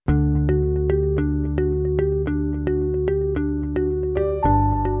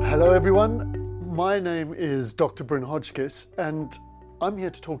Hello everyone, my name is Dr. Bryn Hodgkiss and I'm here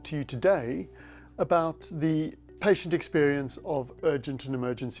to talk to you today about the patient experience of urgent and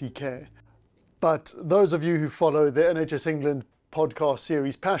emergency care. But those of you who follow the NHS England podcast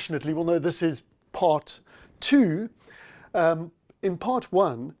series passionately will know this is part 2. In part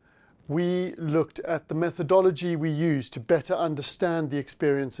 1, we looked at the methodology we use to better understand the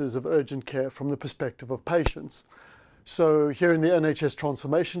experiences of urgent care from the perspective of patients. So here in the NHS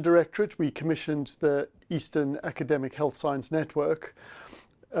Transformation Directorate, we commissioned the Eastern Academic Health Science Network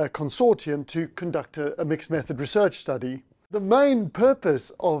consortium to conduct a mixed method research study. The main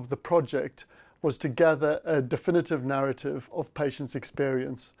purpose of the project was to gather a definitive narrative of patients'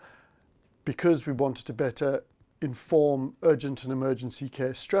 experience because we wanted to better inform urgent and emergency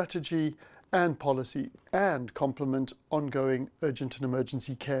care strategy and policy and complement ongoing urgent and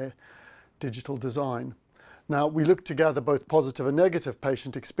emergency care digital design. Now, we look to gather both positive and negative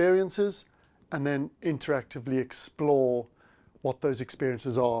patient experiences and then interactively explore what those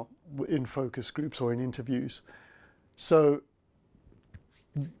experiences are in focus groups or in interviews. So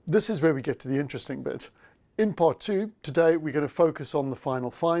this is where we get to the interesting bit. In part 2, today we're going to focus on the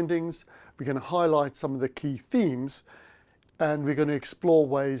final findings, we're going to highlight some of the key themes, and we're going to explore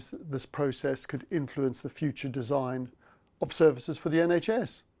ways this process could influence the future design of services for the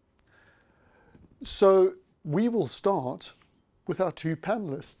NHS. So we will start with our 2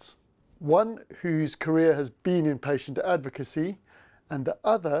 panelists, one whose career has been in patient advocacy and the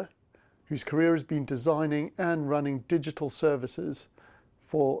other whose career has been designing and running digital services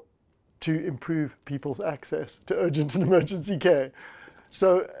to improve people's access to urgent and emergency care.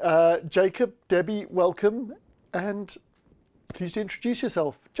 So Jacob, Debbie, welcome, and please do introduce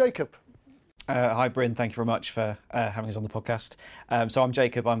yourself. Jacob. Hi, Bryn. Thank you very much for having us on the podcast. So I'm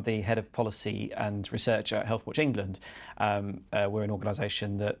Jacob. I'm the Head of Policy and Research at Healthwatch England. We're an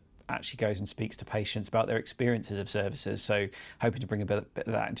organisation that actually goes and speaks to patients about their experiences of services. So hoping to bring a bit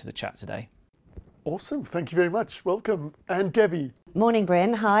of that into the chat today. Awesome. Thank you very much. Welcome. And Debbie. Morning,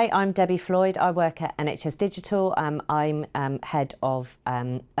 Bryn. Hi, I'm Debbie Floyd. I work at NHS Digital. I'm head of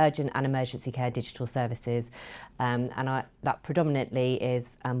urgent and emergency care digital services, and that predominantly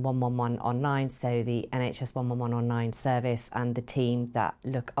is 111 online, so the NHS 111 online service and the team that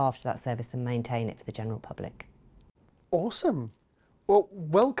look after that service and maintain it for the general public. Awesome. Well,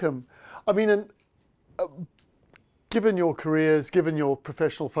 welcome. I mean, given your careers, given your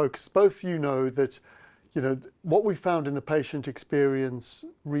professional focus, both you know that what we found in the patient experience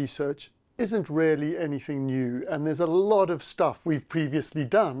research isn't really anything new. And there's a lot of stuff we've previously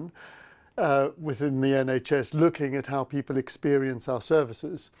done within the NHS looking at how people experience our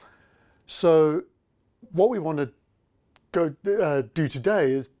services. So what we want to do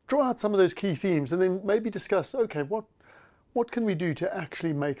today is draw out some of those key themes and then maybe discuss, okay, what can we do to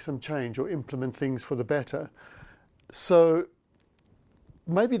actually make some change or implement things for the better? So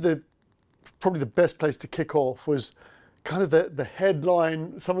maybe probably the best place to kick off was kind of the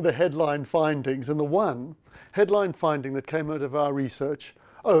headline, some of the headline findings. And the one headline finding that came out of our research,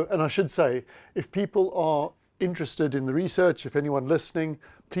 and I should say, if people are interested in the research, if anyone listening,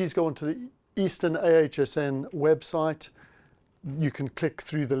 please go onto the Eastern AHSN website. You can click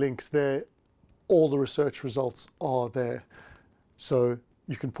through the links there. All the research results are there. So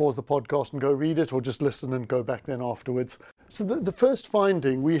you can pause the podcast and go read it, or just listen and go back then afterwards. So the first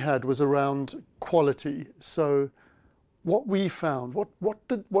finding we had was around quality. So what we found,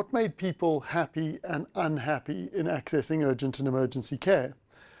 what made people happy and unhappy in accessing urgent and emergency care?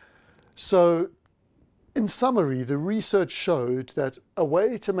 So in summary, the research showed that a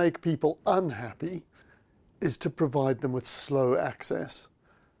way to make people unhappy is to provide them with slow access.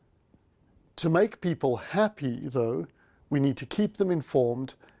 To make people happy, though, we need to keep them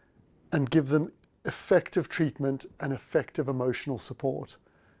informed and give them effective treatment and effective emotional support.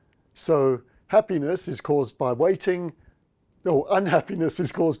 So happiness is caused by waiting, or unhappiness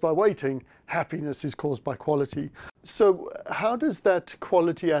is caused by waiting, happiness is caused by quality. So how does that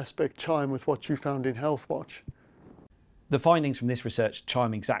quality aspect chime with what you found in Healthwatch? The findings from this research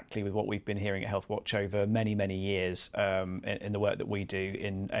chime exactly with what we've been hearing at Healthwatch over many, many years in the work that we do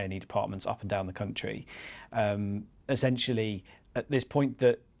in A&E departments up and down the country. Essentially, at this point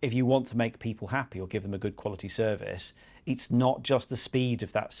that if you want to make people happy or give them a good quality service, it's not just the speed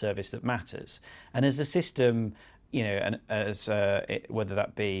of that service that matters. And as a system, and as whether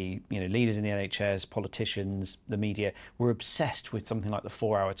that be leaders in the NHS, politicians, the media, we're obsessed with something like the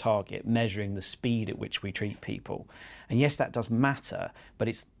 4-hour target, measuring the speed at which we treat people. And yes, that does matter, but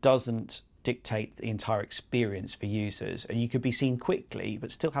it doesn't dictate the entire experience for users, and you could be seen quickly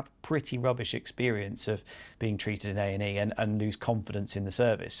but still have a pretty rubbish experience of being treated in A&E and lose confidence in the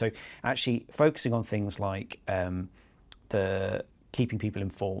service. So actually focusing on things like the keeping people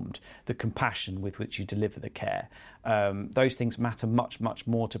informed, the compassion with which you deliver the care, those things matter much, much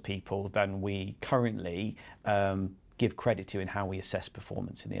more to people than we currently give credit to in how we assess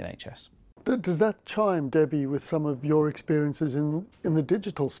performance in the NHS. Does that chime, Debbie, with some of your experiences in the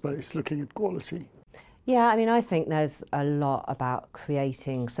digital space, looking at quality? Yeah, I mean, I think there's a lot about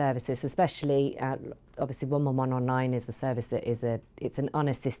creating services, especially, obviously 111 online is a service that it's an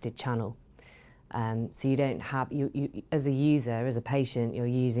unassisted channel. So you don't have, you as a user, as a patient, you're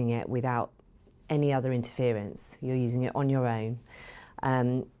using it without any other interference. You're using it on your own.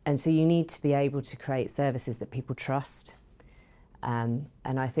 And so you need to be able to create services that people trust. And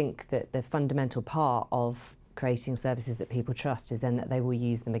I think that the fundamental part of creating services that people trust is then that they will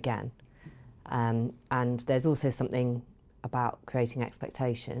use them again. And there's also something about creating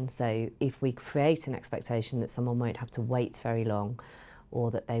expectation. So if we create an expectation that someone won't have to wait very long, or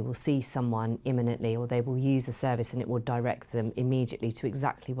that they will see someone imminently, or they will use a service and it will direct them immediately to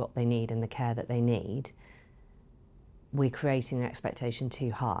exactly what they need and the care that they need, we're creating an expectation too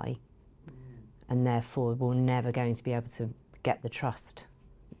high, and therefore we're never going to be able to get the trust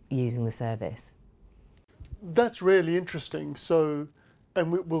using the service. That's really interesting. So, and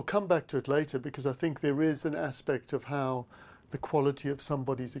we'll come back to it later, because I think there is an aspect of how the quality of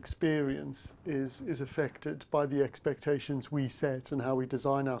somebody's experience is affected by the expectations we set and how we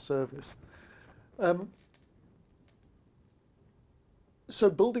design our service. So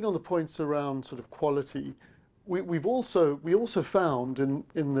building on the points around sort of quality, we also found in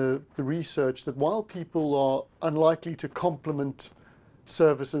the research that while people are unlikely to complement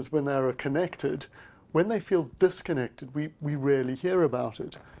services when they are connected, when they feel disconnected, we rarely hear about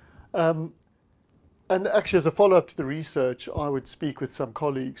it. And actually, as a follow-up to the research, I would speak with some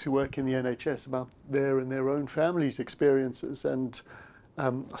colleagues who work in the NHS about their and their own families' experiences. And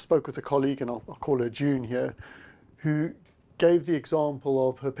I spoke with a colleague, and I'll call her June here, who gave the example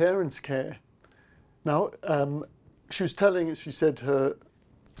of her parents' care. Now, she said her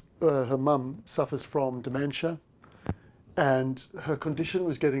mum suffers from dementia, and her condition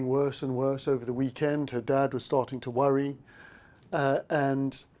was getting worse and worse over the weekend. Her dad was starting to worry,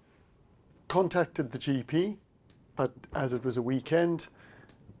 and contacted the GP, but as it was a weekend,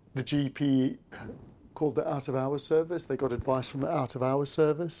 the GP called the out-of-hours service. They got advice from the out-of-hours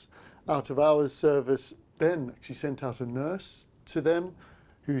service. Out-of-hours service then actually sent out a nurse to them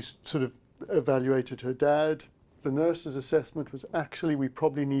who sort of evaluated her dad. The nurse's assessment was, actually, we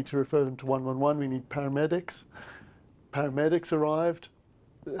probably need to refer them to 111. We need paramedics. Paramedics arrived,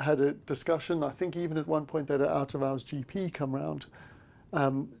 had a discussion. I think even at one point they had an out-of-hours GP come round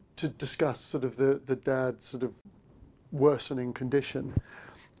to discuss sort of the dad's sort of worsening condition.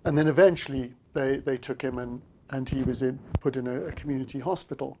 And then eventually they took him and he was put in a community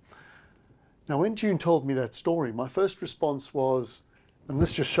hospital. Now, when June told me that story, my first response was, and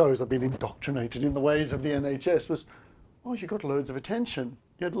this just shows I've been indoctrinated in the ways of the NHS, was, oh, you got loads of attention.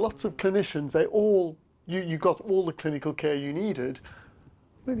 You had lots of clinicians. You got all the clinical care you needed.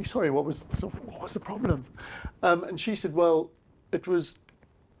 Really sorry, what was the problem? And she said, well, it was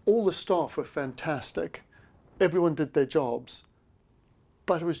all the staff were fantastic. Everyone did their jobs,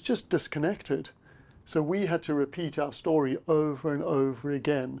 but it was just disconnected. So we had to repeat our story over and over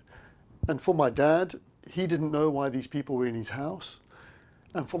again. And for my dad, he didn't know why these people were in his house.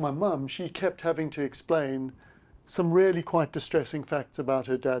 And for my mum, she kept having to explain some really quite distressing facts about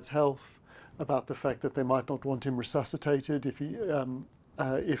her dad's health, about the fact that they might not want him resuscitated if he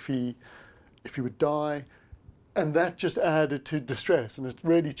would die. And that just added to distress. And it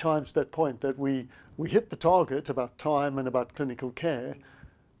really chimes to that point that we hit the target about time and about clinical care,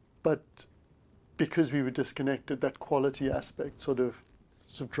 but because we were disconnected, that quality aspect sort of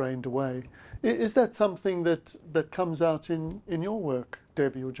drained away. Is that something that comes out in your work,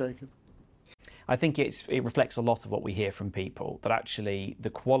 Debbie or Jacob? I think it reflects a lot of what we hear from people, that actually the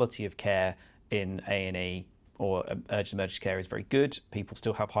quality of care in A&E or urgent emergency care is very good. People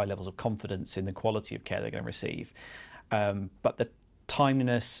still have high levels of confidence in the quality of care they're going to receive. But the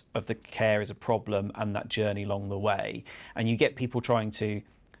timeliness of the care is a problem, and that journey along the way. And you get people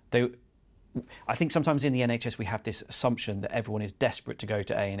I think sometimes in the NHS we have this assumption that everyone is desperate to go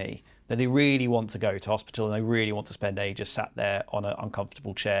to A&E, that they really want to go to hospital and they really want to spend ages sat there on an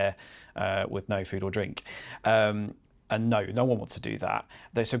uncomfortable chair with no food or drink. And no one wants to do that.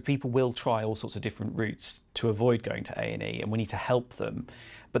 So people will try all sorts of different routes to avoid going to A&E, and we need to help them.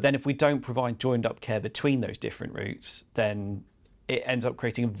 But then if we don't provide joined up care between those different routes, then it ends up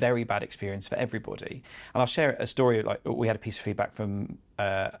creating a very bad experience for everybody. And I'll share a story. Like, we had a piece of feedback from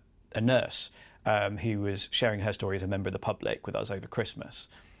a nurse who was sharing her story as a member of the public with us over Christmas,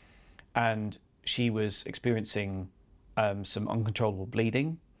 and she was experiencing some uncontrollable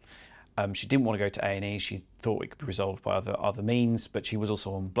bleeding. She didn't want to go to A&E. She thought it could be resolved by other means, but she was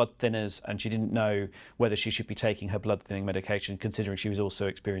also on blood thinners, and she didn't know whether she should be taking her blood thinning medication, considering she was also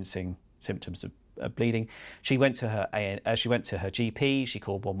experiencing symptoms of bleeding. She went to her GP. She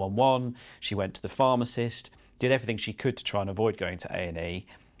called 111. She went to the pharmacist. Did everything she could to try and avoid going to A&E.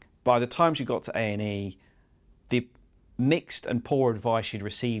 By the time she got to A&E, the mixed and poor advice she'd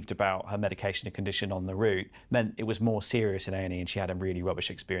received about her medication and condition on the route meant it was more serious in A&E, and she had a really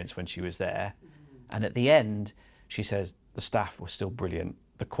rubbish experience when she was there. And at the end, she says the staff was still brilliant,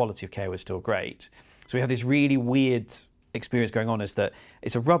 the quality of care was still great. So we have this really weird experience going on, is that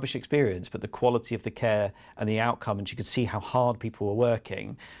it's a rubbish experience, but the quality of the care and the outcome, and she could see how hard people were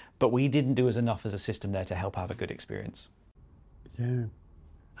working, but we didn't do enough as a system there to help have a good experience. Yeah.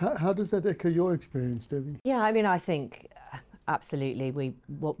 How does that echo your experience, Debbie? Yeah, I mean, I think absolutely.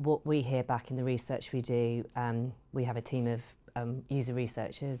 What we hear back in the research we do, we have a team of user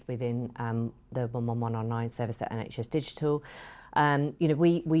researchers within the 111 online service at NHS Digital.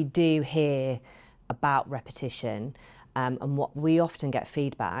 We do hear about repetition, and what we often get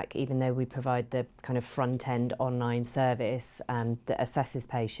feedback, even though we provide the kind of front-end online service that assesses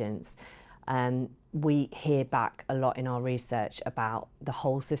patients. We hear back a lot in our research about the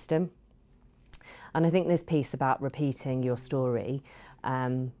whole system. And I think this piece about repeating your story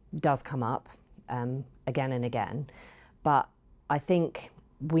does come up again and again. But I think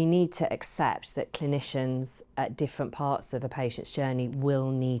we need to accept that clinicians at different parts of a patient's journey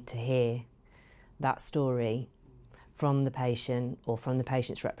will need to hear that story from the patient or from the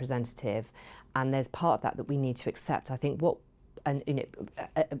patient's representative. And there's part of that we need to accept. I think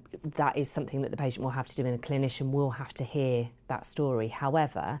that is something that the patient will have to do, and a clinician will have to hear that story.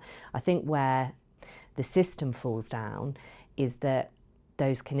 However, I think where the system falls down is that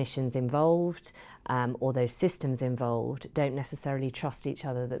those clinicians involved or those systems involved don't necessarily trust each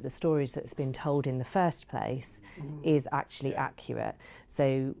other that the stories that's been told in the first place is actually accurate.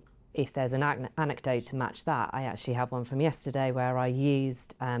 So if there's an anecdote to match that, I actually have one from yesterday where I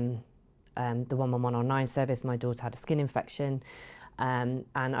used the 111 online service. My daughter had a skin infection, and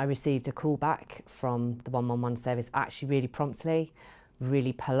I received a call back from the 111 service actually really promptly,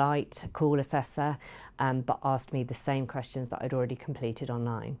 really polite call assessor, but asked me the same questions that I'd already completed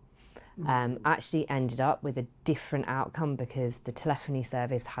online. Actually ended up with a different outcome because the telephony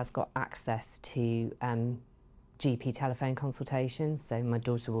service has got access to GP telephone consultations, so my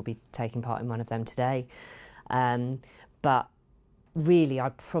daughter will be taking part in one of them today. But really, I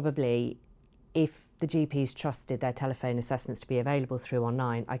probably, if the GPs trusted their telephone assessments to be available through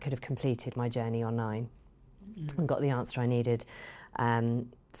online, I could have completed my journey online and got the answer I needed.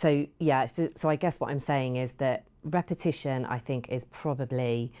 So I guess what I'm saying is that repetition, I think, is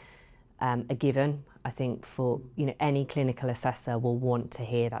probably a given. I think for any clinical assessor will want to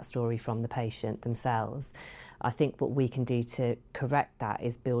hear that story from the patient themselves. I think what we can do to correct that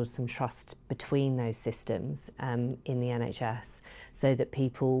is build some trust between those systems in the NHS, so that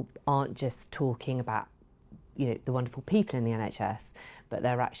people aren't just talking about the wonderful people in the NHS, but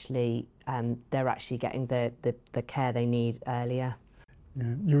they're actually getting the care they need earlier.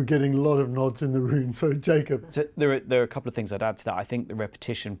 Yeah, you were getting a lot of nods in the room. So Jacob, so there are a couple of things I'd add to that. I think the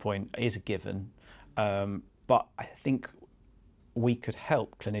repetition point is a given, but I think we could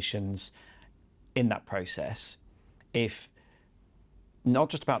help clinicians in that process if not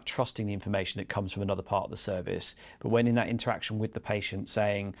just about trusting the information that comes from another part of the service, but when in that interaction with the patient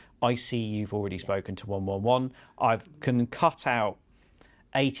saying, I see you've already spoken to 111, I can cut out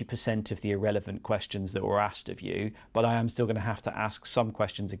 80% of the irrelevant questions that were asked of you, but I am still going to have to ask some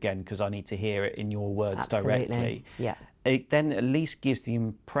questions again because I need to hear it in your words directly. Yeah. It then at least gives the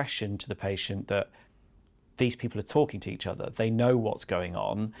impression to the patient that these people are talking to each other. They know what's going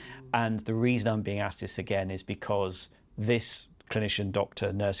on. And the reason I'm being asked this again is because this clinician,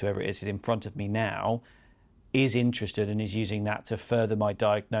 doctor, nurse, whoever it is in front of me now, is interested and is using that to further my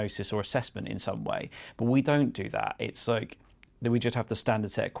diagnosis or assessment in some way. But we don't do that. It's like that we just have the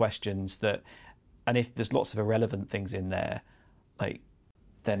standard set of questions that, and if there's lots of irrelevant things in there,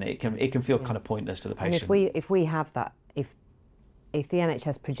 then it can feel kind of pointless to the patient. And if we have that, if the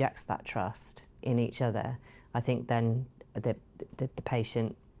NHS projects that trust in each other, I think then the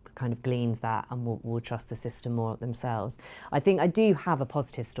patient kind of gleans that and will trust the system more themselves. I think I do have a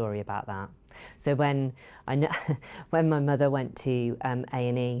positive story about that. So when my mother went to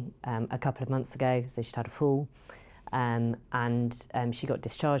A&E a couple of months ago, so she'd had a fall, and she got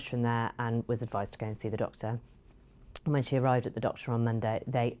discharged from there and was advised to go and see the doctor. And when she arrived at the doctor on Monday,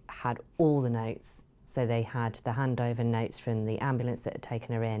 they had all the notes. So they had the handover notes from the ambulance that had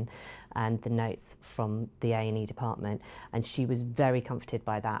taken her in and the notes from the A&E department. And she was very comforted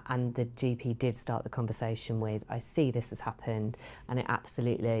by that. And the GP did start the conversation with, I see this has happened. And it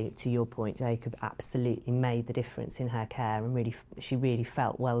absolutely, to your point, Jacob, absolutely made the difference in her care. And really, she really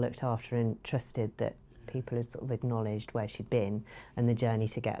felt well looked after and trusted that people had sort of acknowledged where she'd been and the journey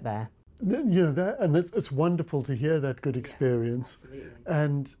to get there. You know, it's wonderful to hear that good experience.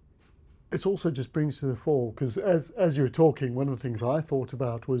 And it also just brings to the fore, because as you were talking, one of the things I thought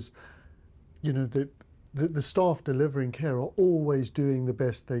about was, you know, the staff delivering care are always doing the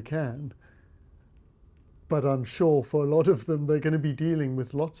best they can. But I'm sure for a lot of them, they're going to be dealing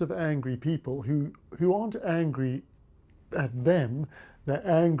with lots of angry people who aren't angry at them, they're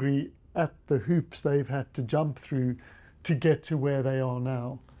angry at the hoops they've had to jump through to get to where they are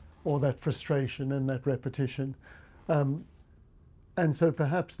now, or that frustration and that repetition. And so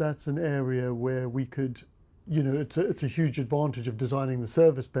perhaps that's an area where we could, you know, it's a huge advantage of designing the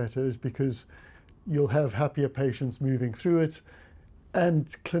service better, is because you'll have happier patients moving through it and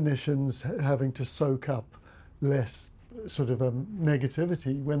clinicians having to soak up less sort of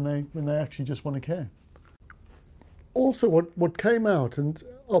negativity when they actually just want to care. Also, what came out, and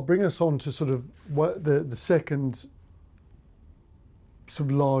I'll bring us on to sort of what the second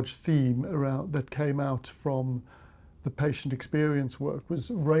sort of large theme around that came out from the patient experience work, was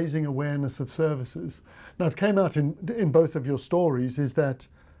raising awareness of services. Now, it came out in both of your stories, is that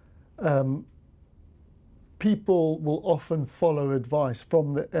people will often follow advice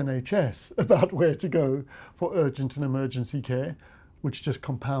from the NHS about where to go for urgent and emergency care, which just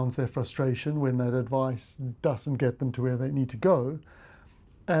compounds their frustration when that advice doesn't get them to where they need to go.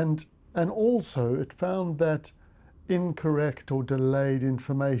 And also it found that incorrect or delayed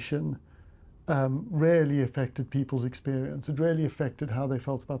information rarely affected people's experience. It really affected how they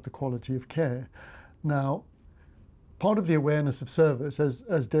felt about the quality of care. Now, part of the awareness of service,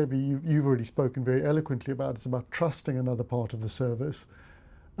 as Debbie, you've already spoken very eloquently about, it's about trusting another part of the service.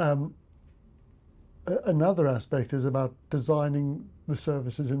 Another aspect is about designing the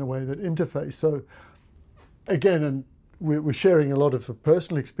services in a way that interface. So again, and we're sharing a lot of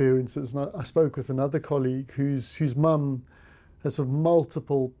personal experiences, and I spoke with another colleague whose mum has sort of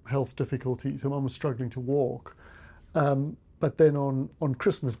multiple health difficulties. Her mum was struggling to walk. But then on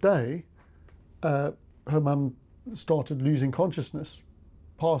Christmas Day, her mum started losing consciousness,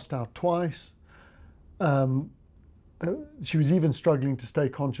 passed out twice. She was even struggling to stay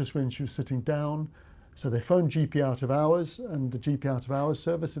conscious when she was sitting down. So they phoned GP out of hours, and the GP out of hours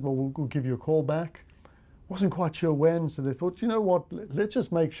service said, well, we'll give you a call back. Wasn't quite sure when, so they thought, you know what, let's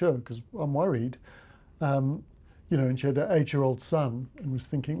just make sure, because I'm worried. You know, and she had an 8-year-old son and was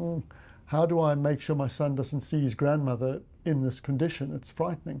thinking, how do I make sure my son doesn't see his grandmother in this condition? It's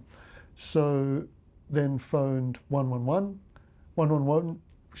frightening. So then phoned 111. 111,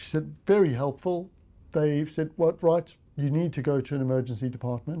 she said, very helpful. They said, right, you need to go to an emergency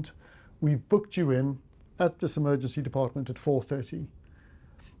department. We've booked you in at this emergency department at 4:30.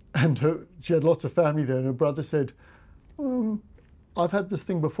 And she had lots of family there, and her brother said, I've had this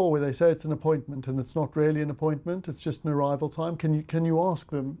thing before where they say it's an appointment and it's not really an appointment, it's just an arrival time. Can you ask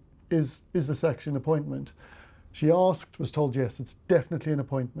them, is this actually an appointment? She asked, was told, yes, it's definitely an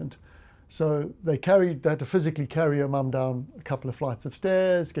appointment. So they had to physically carry her mum down a couple of flights of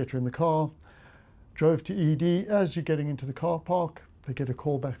stairs, get her in the car, drove to ED. As you're getting into the car park, they get a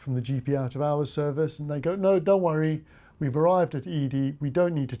call back from the GP out of hours service, and they go, no, don't worry, we've arrived at ED, we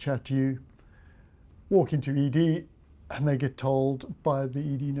don't need to chat to you. Walk into ED, and they get told by the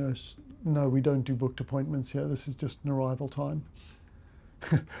ED nurse, no, we don't do booked appointments here, this is just an arrival time.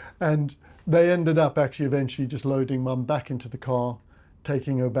 And they ended up actually eventually just loading mum back into the car,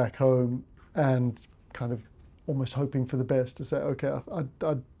 taking her back home, and kind of almost hoping for the best to say, okay,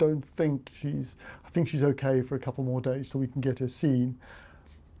 I don't think I think she's okay for a couple more days so we can get her seen.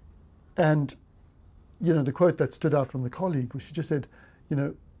 And, you know, the quote that stood out from the colleague was, she just said, you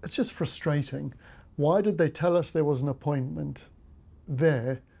know, it's just frustrating. Why did they tell us there was an appointment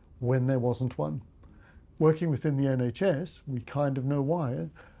there when there wasn't one? Working within the NHS, we kind of know why.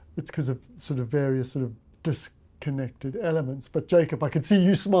 It's because of sort of various sort of disconnected elements. But Jacob, I could see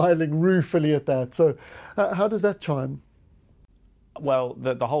you smiling ruefully at that. So how does that chime? Well,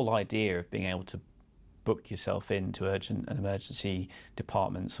 the whole idea of being able to book yourself into urgent and emergency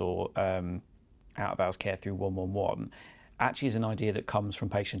departments or out-of-hours care through 111 actually is an idea that comes from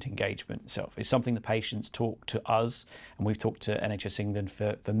patient engagement itself. It's something that patients talk to us, and we've talked to NHS England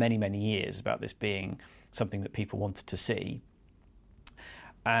for many, many years about this being something that people wanted to see.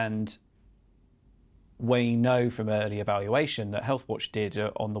 And we know from early evaluation that Healthwatch did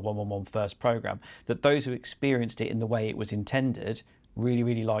on the 111 First programme that those who experienced it in the way it was intended really,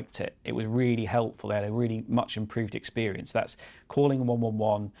 really liked it. It was really helpful. They had a really much improved experience. That's calling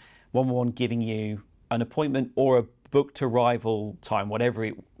 111, 111 giving you an appointment or a booked arrival time,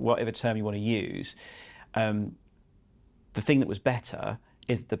 whatever term you want to use. The thing that was better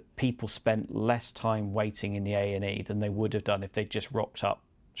is that people spent less time waiting in the A&E than they would have done if they just rocked up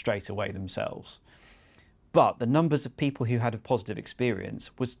straight away themselves. But the numbers of people who had a positive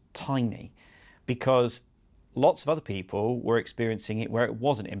experience was tiny, because lots of other people were experiencing it where it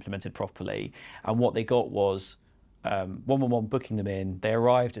wasn't implemented properly, and what they got was 111 booking them in. They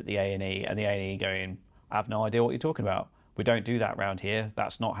arrived at the A&E, and the A&E going, I have no idea what you're talking about. We don't do that around here.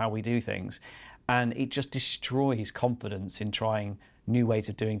 That's not how we do things. And it just destroys confidence in trying new ways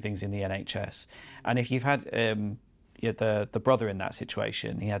of doing things in the NHS. And if you've had the brother in that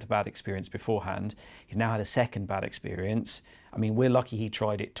situation, he had a bad experience beforehand. He's now had a second bad experience. I mean, we're lucky he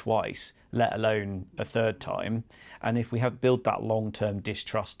tried it twice, let alone a third time. And if we have built that long-term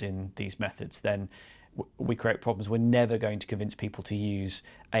distrust in these methods, then we create problems. We're never going to convince people to use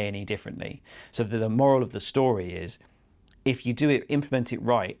A&E differently. So the moral of the story is, if you do it, implement it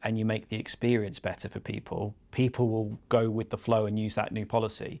right, and you make the experience better for people, people will go with the flow and use that new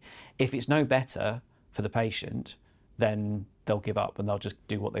policy. If it's no better for the patient, then they'll give up and they'll just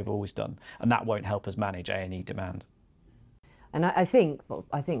do what they've always done, and that won't help us manage A&E demand. And I think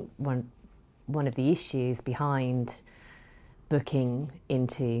one of the issues behind booking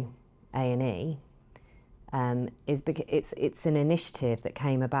into A&E is because it's an initiative that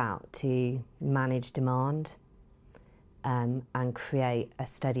came about to manage demand and create a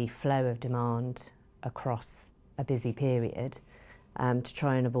steady flow of demand across a busy period to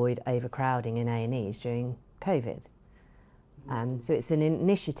try and avoid overcrowding in A&Es during COVID. So it's an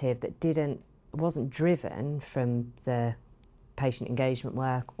initiative that wasn't driven from the patient engagement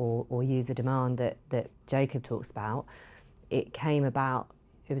work or user demand that Jacob talks about. It came about,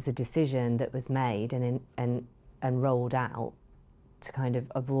 it was a decision that was made and rolled out to kind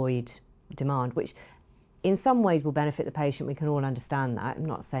of avoid demand, which in some ways will benefit the patient. We can all understand that. I'm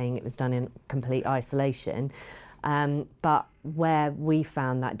not saying it was done in complete isolation, but where we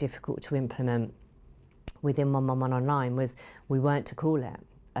found that difficult to implement within 111 Online was we weren't to call it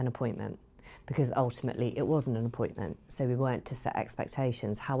an appointment, because ultimately it wasn't an appointment, so we weren't to set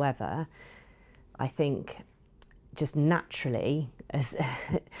expectations. However, I think just naturally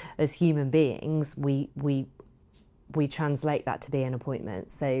as human beings, we translate that to be an appointment.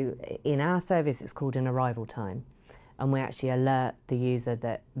 So in our service it's called an arrival time, and we actually alert the user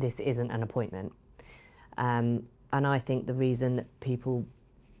that this isn't an appointment. And I think the reason that people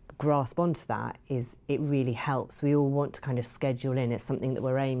grasp onto that is it really helps. We all want to kind of schedule in. It's something that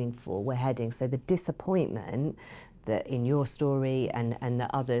we're aiming for, we're heading. So the disappointment that in your story and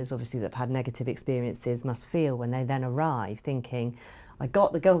that others obviously that have had negative experiences must feel when they then arrive thinking, I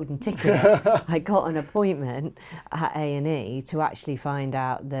got the golden ticket, I got an appointment at A&E, to actually find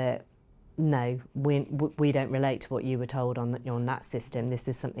out that no, we don't relate to what you were told on that system. This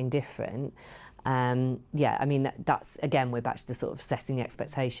is something different. I mean, that's, again, we're back to the sort of setting the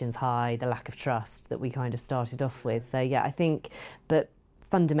expectations high, the lack of trust that we kind of started off with. So yeah, I think, but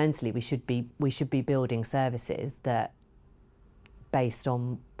fundamentally we should be building services that based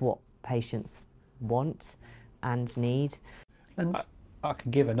on what patients want and need. And I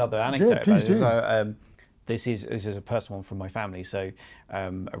can give another anecdote. Yeah, please do. So, this is a personal one from my family. So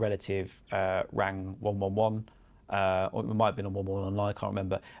a relative rang 111. Or it might have been on 111 Online, I can't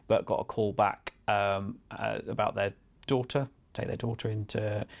remember, but got a call back about their daughter, take their daughter in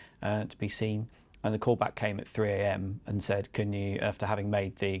to be seen. And the call back came at 3 a.m. and said, can you, after having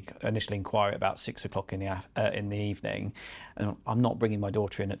made the initial inquiry about 6 o'clock in the evening, and I'm not bringing my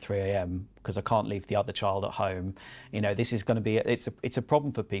daughter in at 3 a.m. because I can't leave the other child at home. You know, this is going to be, it's a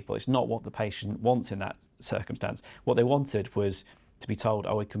problem for people. It's not what the patient wants in that circumstance. What they wanted was to be told,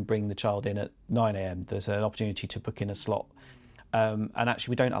 oh, we can bring the child in at 9 a.m. There's an opportunity to book in a slot. And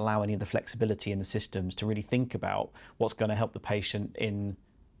actually we don't allow any of the flexibility in the systems to really think about what's going to help the patient in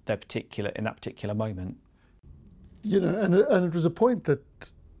that particular moment. You know, and it was a point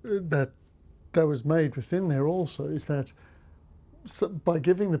that was made within there also, is that by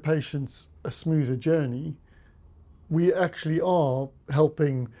giving the patients a smoother journey, we actually are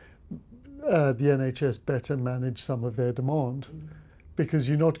helping the NHS better manage some of their demand, because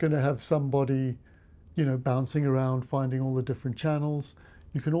you're not going to have somebody, you know, bouncing around finding all the different channels.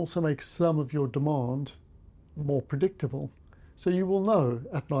 You can also make some of your demand more predictable. So you will know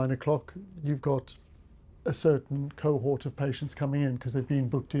at 9 o'clock you've got a certain cohort of patients coming in because they've been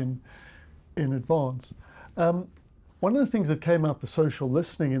booked in advance. One of the things that came out the social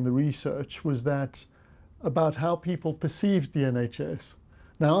listening in the research was that about how people perceived the NHS.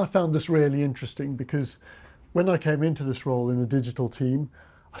 Now, I found this really interesting because when I came into this role in the digital team,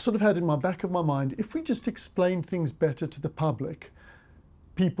 I sort of had in my back of my mind, if we just explain things better to the public,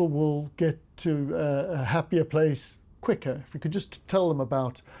 people will get to a happier place quicker. If we could just tell them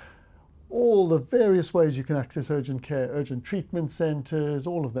about all the various ways you can access urgent care, urgent treatment centres,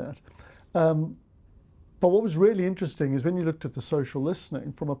 all of that. But what was really interesting is when you looked at the social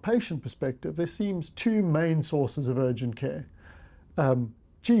listening, from a patient perspective, there seems two main sources of urgent care.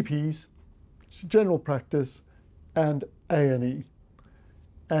 GPs, general practice, and A&E.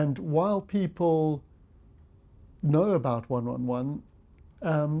 And while people know about 111,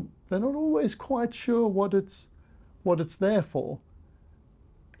 they're not always quite sure what it's there for.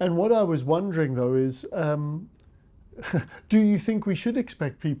 And what I was wondering though is, do you think we should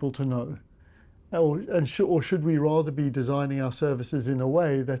expect people to know? Or should we rather be designing our services in a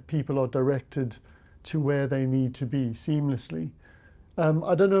way that people are directed to where they need to be seamlessly?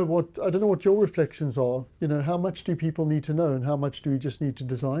 I don't know what your reflections are. You know, how much do people need to know, and how much do we just need to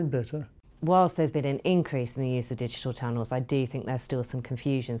design better? Whilst there's been an increase in the use of digital channels, I do think there's still some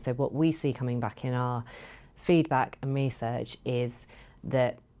confusion. So what we see coming back in our feedback and research is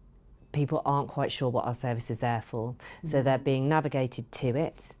that people aren't quite sure what our service is there for. So they're being navigated to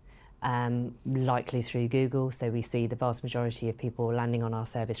it, likely through Google. So we see the vast majority of people landing on our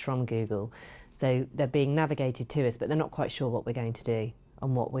service from Google. So they're being navigated to us, but they're not quite sure what we're going to do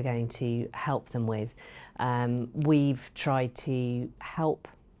and what we're going to help them with. We've tried to help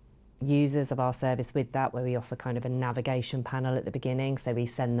users of our service with that, where we offer kind of a navigation panel at the beginning. So we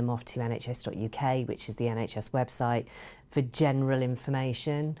send them off to nhs.uk, which is the NHS website, for general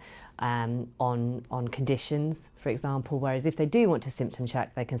information on conditions, for example. Whereas if they do want to symptom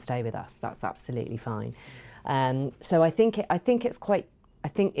check, they can stay with us. That's absolutely fine. So I think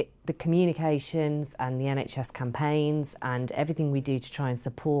the communications and the NHS campaigns and everything we do to try and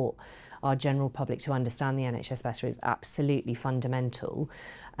support our general public to understand the NHS better is absolutely fundamental.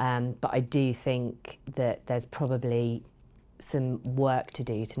 But I do think that there's probably some work to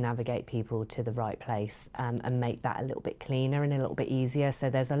do to navigate people to the right place and make that a little bit cleaner and a little bit easier. So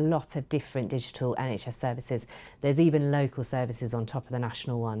there's a lot of different digital NHS services. There's even local services on top of the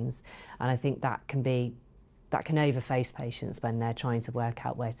national ones. And I think that can overface patients when they're trying to work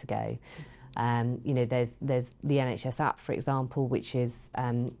out where to go. There's the NHS app, for example, which is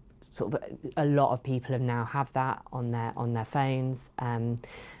sort of a lot of people now have that on their phones,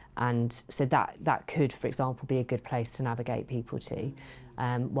 and so that could, for example, be a good place to navigate people to.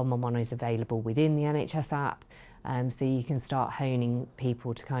 111 is available within the NHS app, so you can start honing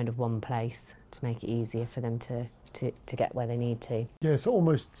people to kind of one place to make it easier for them to get where they need to. Yes,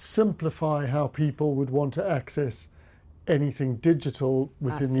 almost simplify how people would want to access anything digital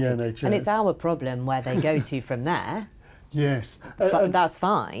within Absolutely. The NHS. And it's our problem where they go to from there. Yes, but that's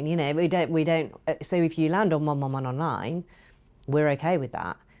fine. You know, we don't. So if you land on 111 online, we're okay with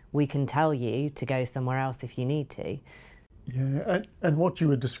that. We can tell you to go somewhere else if you need to. Yeah, and what you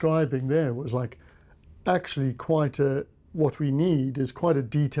were describing there was like actually what we need is quite a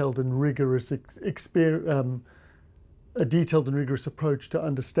detailed and rigorous approach to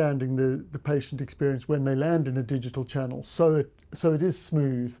understanding the patient experience when they land in a digital channel. So it is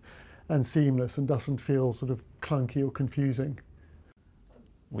smooth and seamless and doesn't feel sort of clunky or confusing.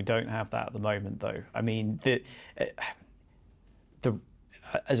 We don't have that at the moment, though. I mean,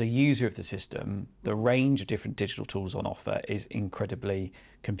 as a user of the system, the range of different digital tools on offer is incredibly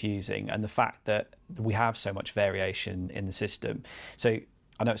confusing, and the fact that we have so much variation in the system. So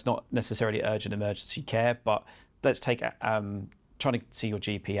I know it's not necessarily urgent emergency care, but let's take trying to see your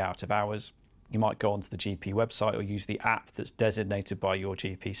GP out of hours. You might go onto the GP website or use the app that's designated by your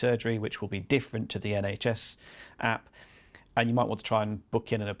GP surgery, which will be different to the NHS app. And you might want to try and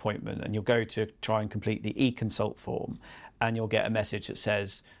book in an appointment, and you'll go to try and complete the eConsult form, and you'll get a message that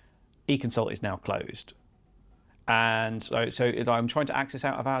says, eConsult is now closed. And so I'm trying to access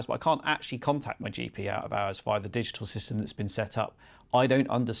out of hours, but I can't actually contact my GP out of hours via the digital system that's been set up. I don't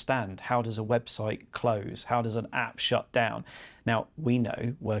understand. How does a website close? How does an app shut down? Now, we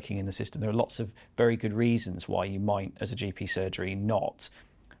know, working in the system, there are lots of very good reasons why you might, as a GP surgery, not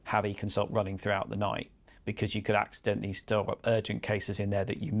have eConsult running throughout the night, because you could accidentally store up urgent cases in there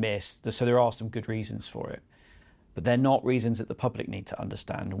that you missed. So there are some good reasons for it. But they're not reasons that the public need to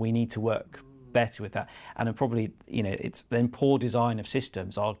understand. We need to work better with that. And probably, it's then poor design of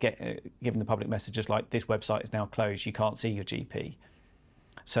systems are giving the public messages like, this website is now closed, you can't see your GP.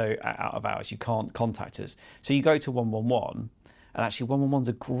 So out of hours, you can't contact us. So you go to 111, and actually 111's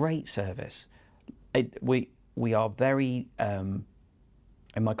a great service. We are very, in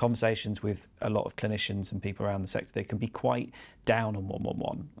my conversations with a lot of clinicians and people around the sector, they can be quite down on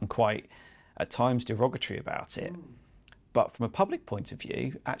 111 and quite, at times, derogatory about it. But from a public point of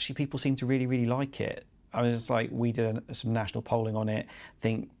view, actually people seem to really, really like it. I mean, it's like we did some national polling on it. I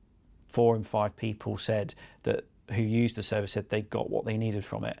think 4 in 5 people said that who used the service said they got what they needed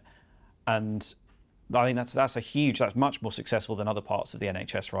from it. And I think that's much more successful than other parts of the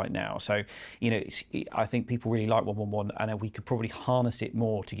NHS right now. So, I think people really like 111, and we could probably harness it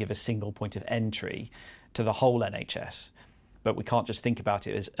more to give a single point of entry to the whole NHS. But we can't just think about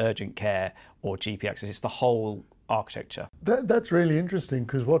it as urgent care or GP access. It's the whole architecture. That's really interesting,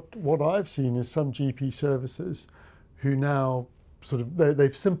 because what I've seen is some GP services who now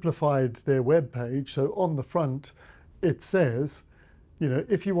they've simplified their web page. So on the front, it says,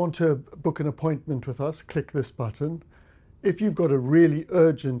 if you want to book an appointment with us, click this button. If you've got a really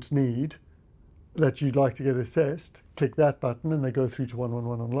urgent need that you'd like to get assessed, click that button, and they go through to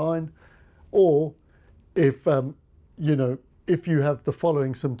 111 online. Or if you have the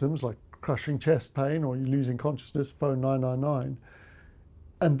following symptoms like crushing chest pain or you're losing consciousness, phone 999.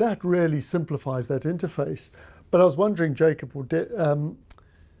 And that really simplifies that interface. But I was wondering, Jacob, do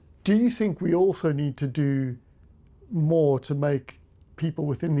you think we also need to do more to make people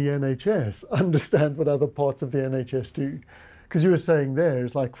within the NHS understand what other parts of the NHS do? Because you were saying there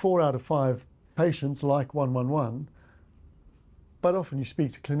is like 4 out of 5 patients like 111, but often you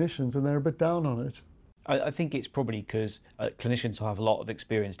speak to clinicians and they're a bit down on it. I think it's probably because clinicians have a lot of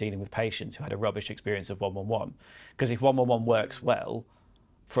experience dealing with patients who had a rubbish experience of 111. Because if 111 works well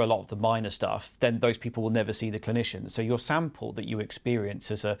for a lot of the minor stuff, then those people will never see the clinician. So your sample that you experience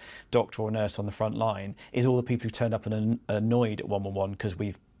as a doctor or nurse on the front line is all the people who turned up and are annoyed at 111 because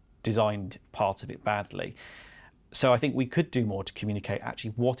we've designed part of it badly. So I think we could do more to communicate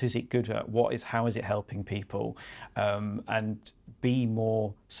actually what is it good at, how is it helping people, and be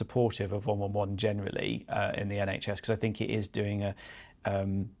more supportive of 111 generally in the NHS, because I think it is doing a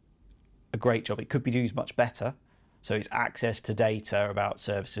great job. It could be used much better. So its access to data about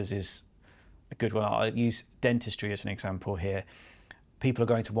services is a good one. I'll use dentistry as an example here. People are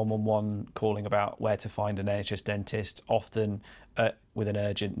going to 111 calling about where to find an NHS dentist, often with an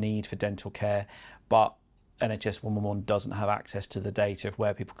urgent need for dental care, but NHS 111 doesn't have access to the data of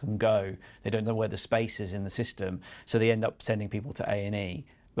where people can go. They don't know where the space is in the system, so they end up sending people to A&E.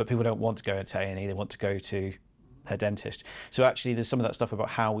 But people don't want to go to A&E, they want to go to their dentist. So actually there's some of that stuff about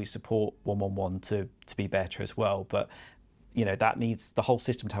how we support 111 to be better as well. But that needs the whole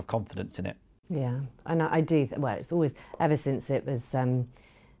system to have confidence in it. Yeah, and I do. Well, it's always ever since it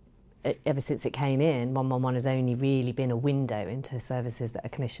came in, 111 has only really been a window into services that are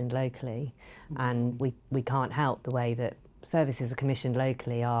commissioned locally, and we can't help the way that services are commissioned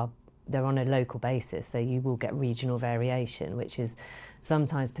locally they're on a local basis, so you will get regional variation, which is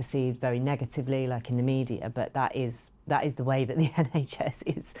sometimes perceived very negatively, like in the media, but that is the way that the NHS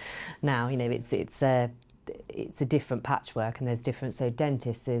is now. It's a different patchwork, and there's different. So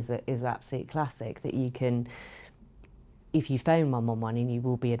dentists is absolute classic that you can. If you phone 111, and you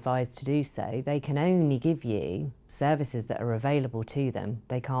will be advised to do so, they can only give you services that are available to them.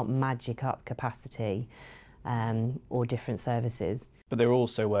 They can't magic up capacity or different services. But they're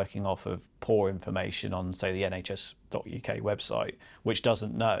also working off of poor information on, say, the nhs.uk website, which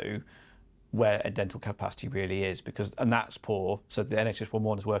doesn't know where a dental capacity really is, and that's poor. So the NHS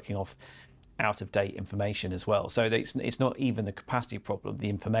 111 is working off out-of-date information as well. So it's not even the capacity problem. The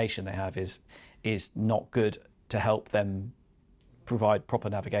information they have is not good to help them provide proper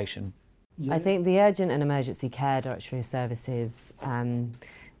navigation. Yeah. I think the urgent and emergency care directory of services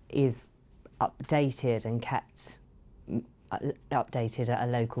is updated and kept updated at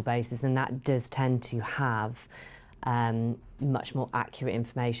a local basis, and that does tend to have much more accurate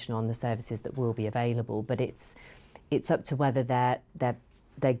information on the services that will be available. But it's up to whether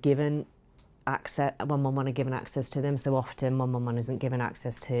they're given access. 111 are given access to them. So often 111 isn't given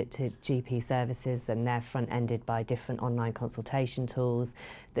access to GP services, and they're front-ended by different online consultation tools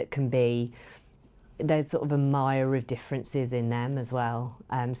that can be. There's sort of a mire of differences in them as well.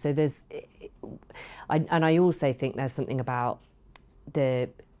 So there's, I also think there's something about the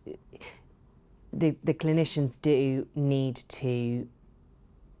clinicians do need to,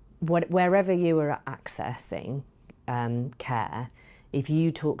 wherever you are accessing care, if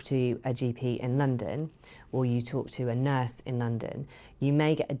you talk to a GP in London or you talk to a nurse in London, you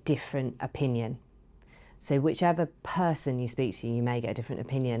may get a different opinion. So whichever person you speak to, you may get a different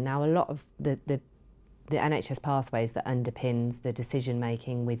opinion. Now, a lot of the the NHS pathways that underpins the decision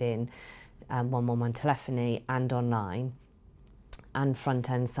making within 111 telephony and online, and front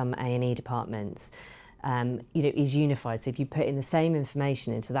end some A&E departments, is unified. So if you put in the same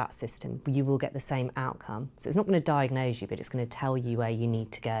information into that system, you will get the same outcome. So it's not going to diagnose you, but it's going to tell you where you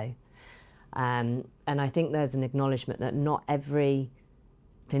need to go. And I think there's an acknowledgement that not every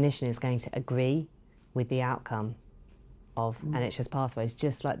clinician is going to agree with the outcome of NHS pathways,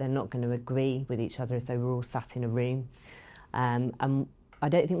 just like they're not going to agree with each other if they were all sat in a room. And I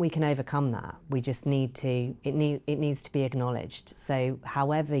don't think we can overcome that. We just need to, it needs to be acknowledged. So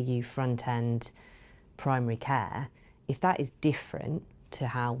however you front end primary care, if that is different to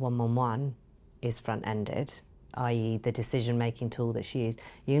how 111 is front ended, i.e. the decision making tool that's used,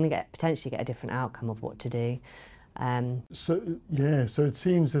 you're going to potentially get a different outcome of what to do. So it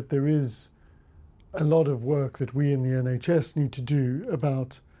seems that there is a lot of work that we in the NHS need to do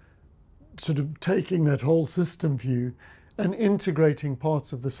about sort of taking that whole system view and integrating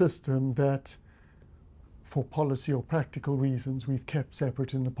parts of the system that, for policy or practical reasons, we've kept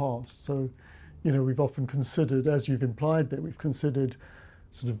separate in the past. So, we've often considered, as you've implied there, we've considered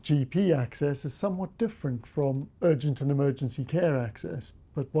sort of GP access as somewhat different from urgent and emergency care access.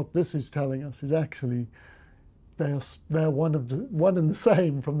 But what this is telling us is actually they're one and the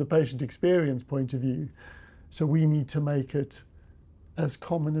same from the patient experience point of view. So we need to make it as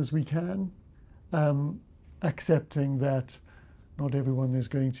common as we can, accepting that not everyone is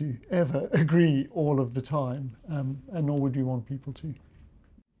going to ever agree all of the time, and nor would we want people to.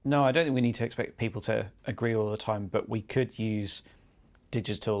 No, I don't think we need to expect people to agree all the time, but we could use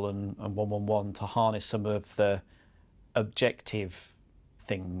digital and 111 to harness some of the objective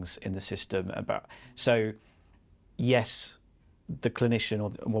things in the system about. So, yes, the clinician or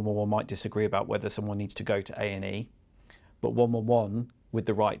 111 might disagree about whether someone needs to go to A&E, but 111 with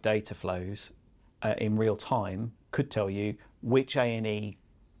the right data flows in real time could tell you which A&E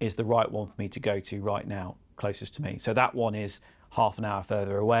is the right one for me to go to right now, closest to me. So that one is half an hour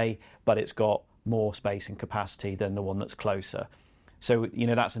further away, but it's got more space and capacity than the one that's closer. So,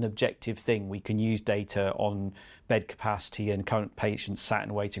 that's an objective thing. We can use data on bed capacity and current patients sat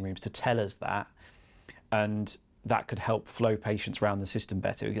in waiting rooms to tell us that. And that could help flow patients around the system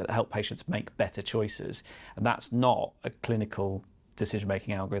better. It could help patients make better choices. And that's not a clinical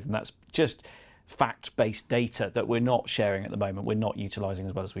decision-making algorithm. That's just fact-based data that we're not sharing at the moment. We're not utilising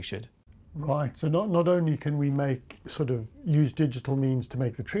as well as we should. Right. So not only can we use digital means to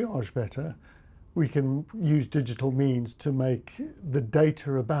make the triage better, we can use digital means to make the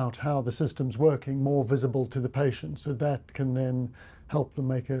data about how the system's working more visible to the patient, so that can then help them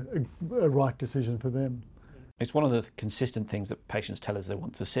make a right decision for them. It's one of the consistent things that patients tell us they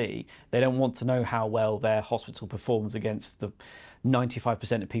want to see. They don't want to know how well their hospital performs against the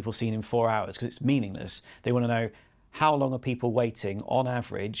 95% of people seen in 4 hours, because it's meaningless. They want to know how long are people waiting on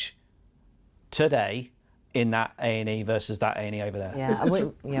average today in that A&E versus that A&E over there.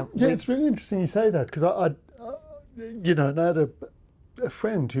 It's really interesting you say that, because I had a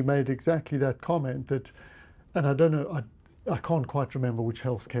friend who made exactly that comment, that, and I don't know, I can't quite remember which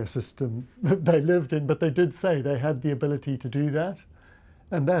healthcare system they lived in, but they did say they had the ability to do that,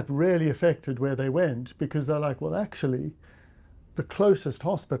 and that really affected where they went, because they're like, well, actually, the closest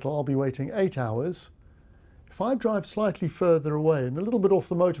hospital, I'll be waiting 8 hours. If I drive slightly further away and a little bit off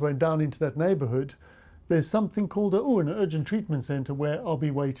the motorway and down into that neighbourhood, there's something called an urgent treatment centre where I'll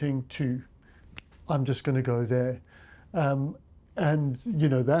be waiting 2. I'm just going to go there. And,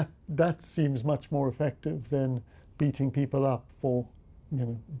 that seems much more effective than beating people up for,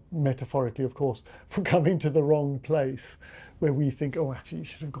 metaphorically, of course, for coming to the wrong place where we think, oh, actually, you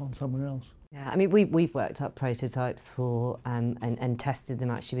should have gone somewhere else. Yeah, I mean, we've worked up prototypes for and tested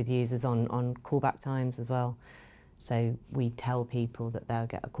them actually with users on callback times as well. So we tell people that they'll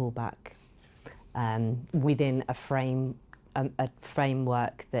get a callback within a framework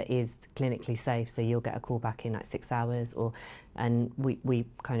that is clinically safe. So you'll get a callback in 6 hours, and we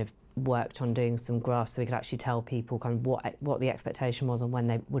kind of worked on doing some graphs so we could actually tell people kind of what the expectation was on when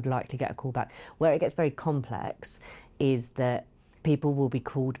they would likely get a callback. Where it gets very complex is that people will be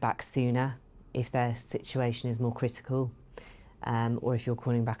called back sooner if their situation is more critical, or if you're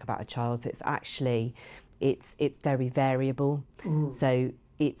calling back about a child. So it's actually, it's very variable. So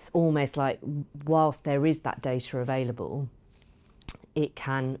it's almost like, whilst there is that data available, it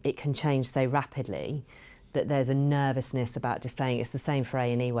can change so rapidly that there's a nervousness about displaying. It's the same for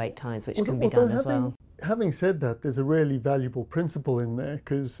A&E wait times, which can be done as well. Having said that, there's a really valuable principle in there,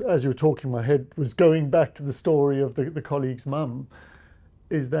 because as you were talking, my head was going back to the story of the colleague's mum,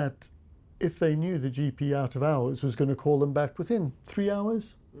 is that if they knew the GP out of hours was going to call them back within 3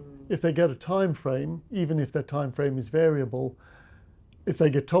 hours, if they get a time frame, even if that time frame is variable, if they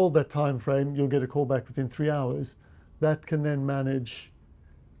get told that time frame, you'll get a call back within 3 hours, that can then manage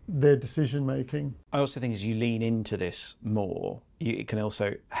their decision making. I also think as you lean into this more, it can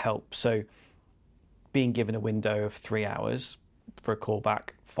also help. So being given a window of 3 hours for a call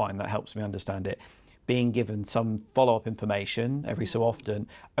back, fine, that helps me understand it. Being given some follow-up information every so often,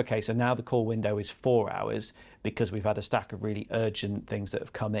 okay, so now the call window is 4 hours because we've had a stack of really urgent things that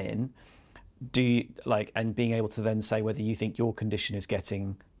have come in. Do you and being able to then say whether you think your condition is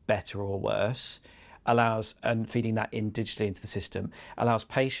getting better or worse allows, and feeding that in digitally into the system, allows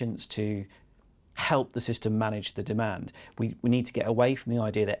patients to help the system manage the demand. We need to get away from the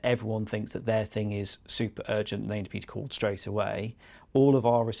idea that everyone thinks that their thing is super urgent and they need to be called straight away. All of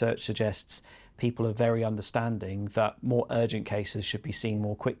our research suggests people are very understanding that more urgent cases should be seen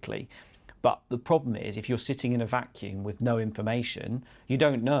more quickly. But the problem is, if you're sitting in a vacuum with no information, you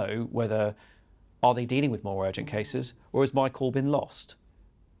don't know whether are they dealing with more urgent cases or has my call been lost,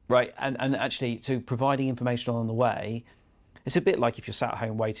 right? And actually, so providing information along the way, it's a bit like if you're sat at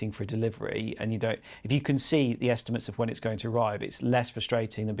home waiting for a delivery and if you can see the estimates of when it's going to arrive, it's less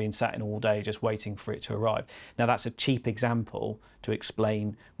frustrating than being sat in all day just waiting for it to arrive. Now, that's a cheap example to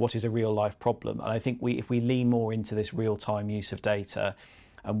explain what is a real life problem. And I think if we lean more into this real time use of data,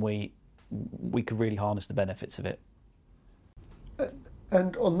 and we could really harness the benefits of it.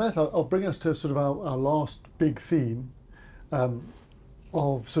 And on that, I'll bring us to sort of our last big theme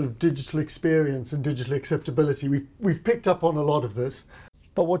of sort of digital experience and digital acceptability. We've picked up on a lot of this,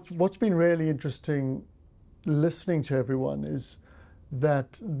 but what's been really interesting listening to everyone is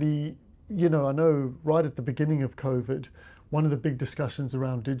that I know right at the beginning of COVID, one of the big discussions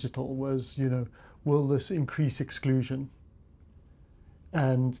around digital was, will this increase exclusion?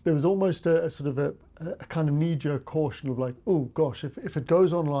 And there was almost a sort of a kind of knee-jerk caution of like, oh gosh, if it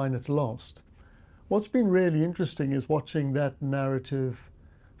goes online, it's lost. What's been really interesting is watching that narrative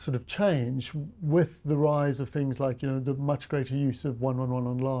sort of change with the rise of things like, the much greater use of 111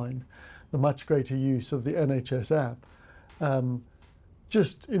 online, the much greater use of the NHS app,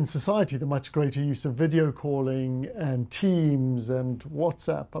 just in society, the much greater use of video calling and Teams and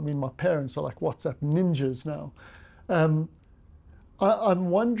WhatsApp. I mean, my parents are like WhatsApp ninjas now. I'm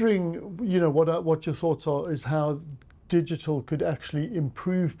wondering, what your thoughts are, is how digital could actually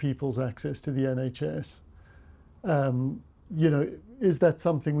improve people's access to the NHS. Is that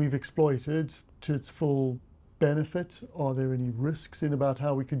something we've exploited to its full benefit? Are there any risks in about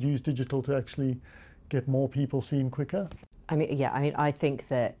how we could use digital to actually get more people seen quicker? I think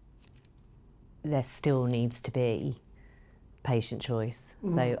that there still needs to be patient choice.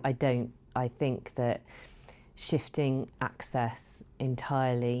 Mm. So I think that shifting access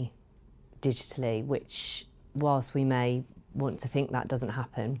entirely digitally, which whilst we may want to think that doesn't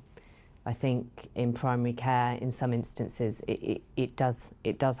happen, I think in primary care in some instances it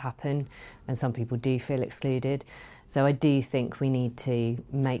does happen, and some people do feel excluded. So I do think we need to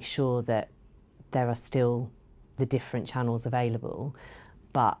make sure that there are still the different channels available.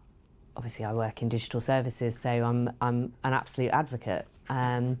 But obviously I work in digital services, so I'm an absolute advocate,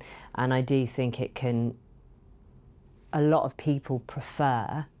 and I do think a lot of people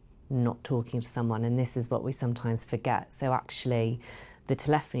prefer not talking to someone, and this is what we sometimes forget. So actually the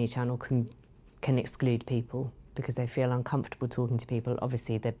telephony channel can exclude people because they feel uncomfortable talking to people.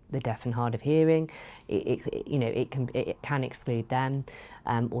 Obviously the deaf and hard of hearing, it can exclude them,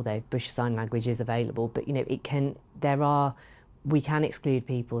 although British Sign Language is available, but we can exclude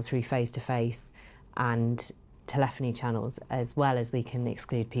people through face-to-face and telephony channels, as well as we can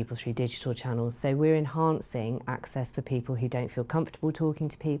exclude people through digital channels. So we're enhancing access for people who don't feel comfortable talking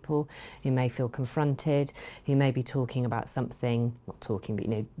to people, who may feel confronted, who may be talking about something,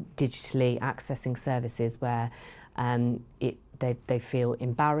 digitally accessing services where they feel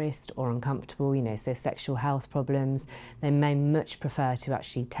embarrassed or uncomfortable, so sexual health problems. They may much prefer to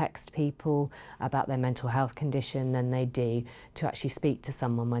actually text people about their mental health condition than they do to actually speak to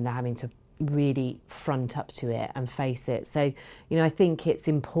someone when they're having to really front up to it and face it. So, I think it's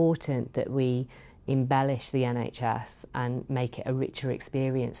important that we embellish the NHS and make it a richer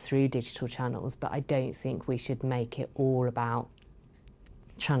experience through digital channels, but I don't think we should make it all about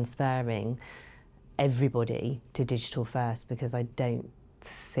transferring everybody to digital first, because I don't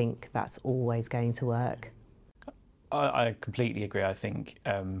think that's always going to work. I completely agree. I think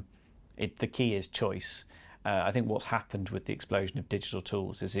the key is choice. I think what's happened with the explosion of digital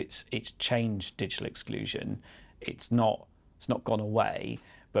tools is it's changed digital exclusion. It's not gone away,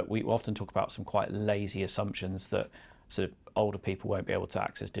 but we often talk about some quite lazy assumptions that sort of older people won't be able to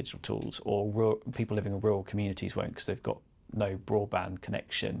access digital tools, or people living in rural communities won't because they've got no broadband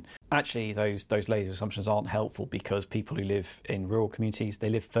connection. Actually, those lazy assumptions aren't helpful, because people who live in rural communities, they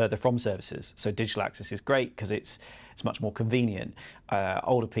live further from services. So digital access is great because it's much more convenient.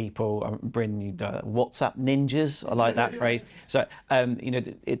 Older people, Bryn, WhatsApp ninjas, I like that phrase. So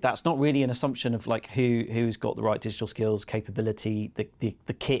that's not really an assumption of like who's got the right digital skills, capability,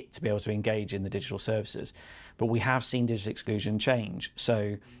 the kit to be able to engage in the digital services. But we have seen digital exclusion change.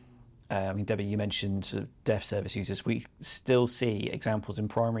 So Debbie, you mentioned sort of deaf service users. We still see examples in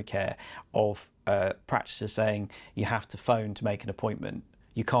primary care of practices saying you have to phone to make an appointment.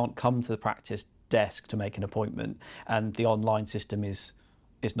 You can't come to the practice desk to make an appointment, and the online system is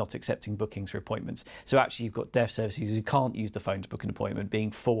not accepting bookings for appointments. So actually you've got deaf service users who can't use the phone to book an appointment,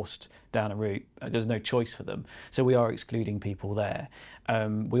 being forced down a route. There's no choice for them. So we are excluding people there.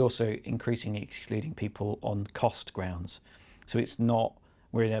 We're also increasingly excluding people on cost grounds. So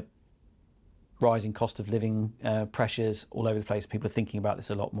we're in a rising cost of living pressures all over the place. People are thinking about this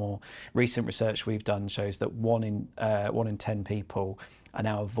a lot more. Recent research we've done shows that 1 in 10 people are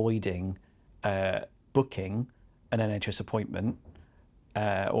now avoiding booking an NHS appointment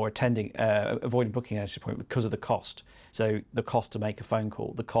or avoiding booking an NHS appointment because of the cost. So the cost to make a phone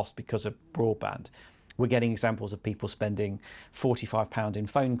call, the cost because of broadband. We're getting examples of people spending £45 in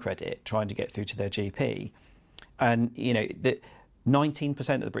phone credit trying to get through to their GP. And, 19%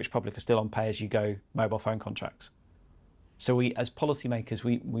 of the British public are still on pay-as-you-go mobile phone contracts. So we, as policymakers,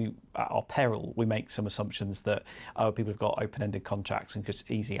 we at our peril, we make some assumptions that people have got open-ended contracts and could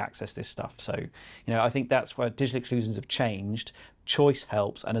easily access this stuff. So, I think that's where digital exclusions have changed. Choice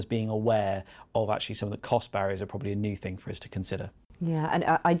helps, and as being aware of actually some of the cost barriers are probably a new thing for us to consider. Yeah,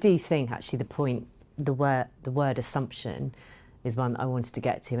 and I do think actually the word assumption is one that I wanted to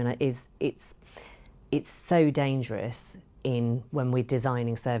get to, and it's so dangerous when we're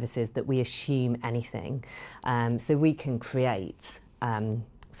designing services that we assume anything. So we can create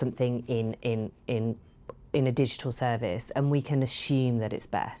something in a digital service, and we can assume that it's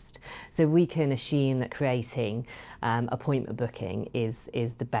best. So we can assume that creating appointment booking is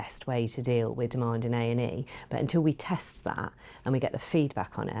the best way to deal with demand in A&E. But until we test that and we get the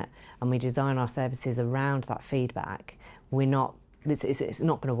feedback on it, and we design our services around that feedback, it's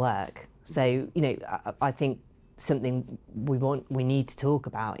not going to work. So I think something we need to talk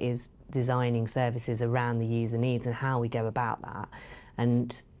about is designing services around the user needs and how we go about that.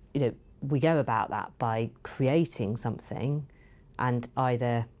 And we go about that by creating something and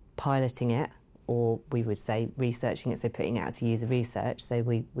either piloting it, or we would say researching it, so putting it out to user research. So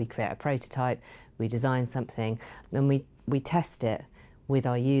we create a prototype, we design something, then we test it with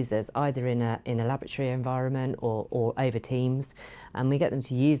our users, either in a laboratory environment or over Teams, and we get them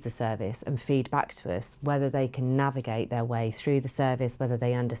to use the service and feed back to us whether they can navigate their way through the service, whether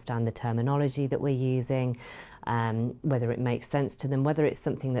they understand the terminology that we're using, whether it makes sense to them, whether it's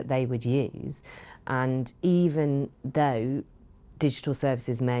something that they would use. And even though digital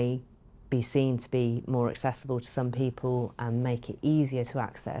services may be seen to be more accessible to some people and make it easier to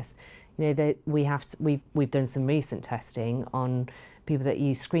access, we've done some recent testing on people that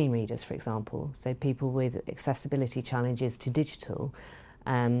use screen readers, for example, so people with accessibility challenges to digital,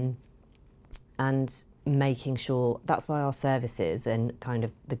 and making sure that's why our services and kind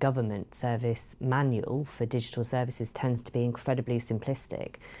of the government service manual for digital services tends to be incredibly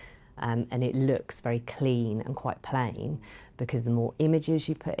simplistic, and it looks very clean and quite plain, because the more images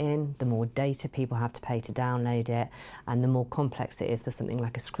you put in, the more data people have to pay to download it, and the more complex it is for something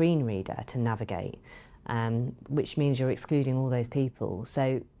like a screen reader to navigate. Which means you're excluding all those people.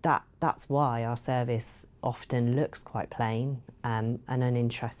 So that's why our service often looks quite plain and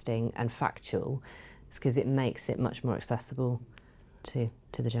uninteresting and factual. It's because it makes it much more accessible to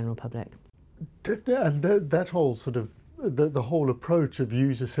the general public. Definitely, and that whole sort of the whole approach of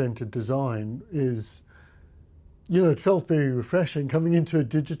user-centered design is, it felt very refreshing coming into a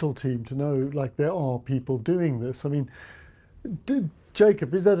digital team to know like there are people doing this. I mean,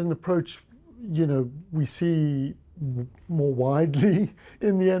 Jacob, is that an approach we see more widely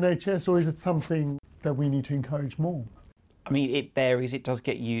in the NHS, or is it something that we need to encourage more? I mean, it varies. It does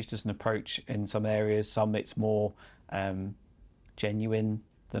get used as an approach in some areas. Some it's more genuine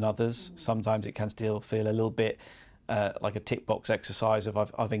than others. Sometimes it can still feel a little bit like a tick box exercise of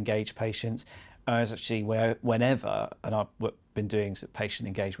I've engaged patients. It's actually whenever, and I've been doing patient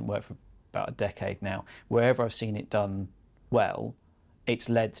engagement work for about a decade now, wherever I've seen it done well, it's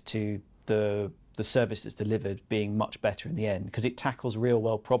led to the service that's delivered being much better in the end, because it tackles real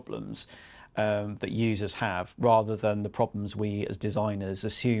world problems that users have, rather than the problems we as designers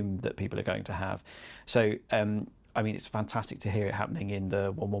assume that people are going to have. So I mean, it's fantastic to hear it happening in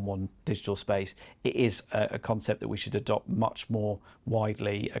the 111 digital space. It is a concept that we should adopt much more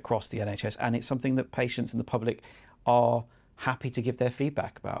widely across the NHS, and it's something that patients and the public are happy to give their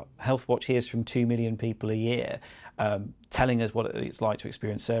feedback about. Healthwatch hears from 2 million people a year, telling us what it's like to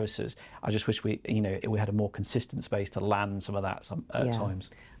experience services. I just wish we had a more consistent space to land some of that at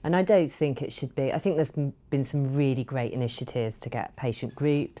times. And I don't think it should be. I think there's been some really great initiatives to get patient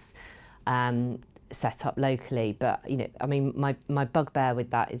groups set up locally, but I mean, my bugbear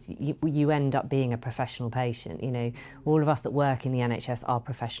with that is you end up being a professional patient. All of us that work in the NHS are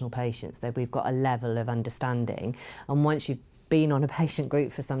professional patients, that we've got a level of understanding, and once you've been on a patient group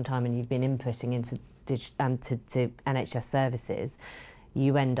for some time and you've been inputting into to NHS services,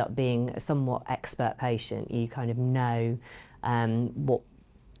 you end up being a somewhat expert patient. You kind of know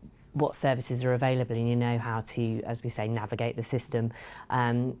what services are available, and you know how to, as we say, navigate the system.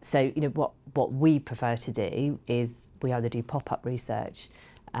 So what we prefer to do is we either do pop-up research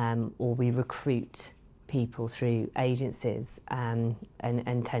or we recruit people through agencies and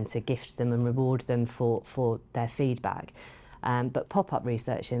tend to gift them and reward them for their feedback. But pop-up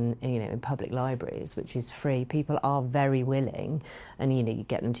research in public libraries, which is free, people are very willing, and you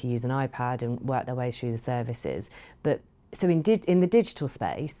get them to use an iPad and work their way through the services. But so in the digital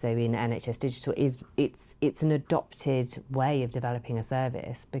space, so in NHS Digital, it's an adopted way of developing a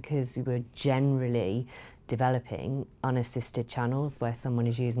service, because we're generally developing unassisted channels where someone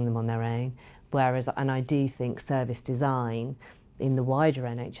is using them on their own. Whereas, and I do think service design in the wider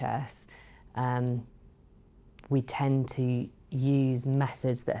NHS, we tend to use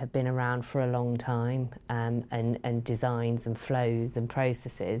methods that have been around for a long time, and designs and flows and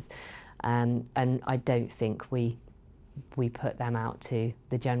processes, and I don't think we put them out to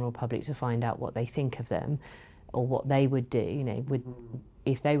the general public to find out what they think of them or what they would do.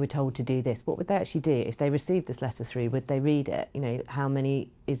 If they were told to do this, what would they actually do? If they received this letter through, would they read it? How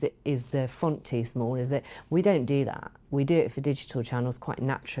many, is the font too small? We don't do that. We do it for digital channels quite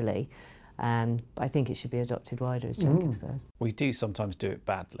naturally. But I think it should be adopted wider, as Jenkins says. We do sometimes do it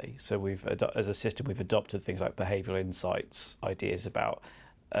badly. So as a system, we've adopted things like behavioural insights, ideas about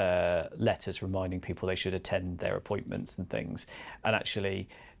letters reminding people they should attend their appointments and things. And actually,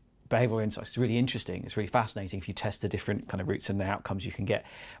 behavioural insights is really interesting. It's really fascinating if you test the different kind of routes and the outcomes you can get.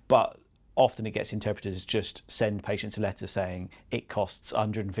 But often it gets interpreted as just send patients a letter saying it costs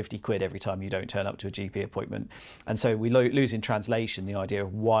 150 quid every time you don't turn up to a GP appointment. And so we lose in translation the idea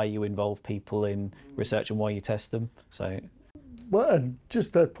of why you involve people in research and why you test them. Well, and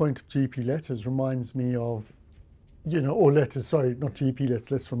just that point of GP letters reminds me of, or letters, sorry, not GP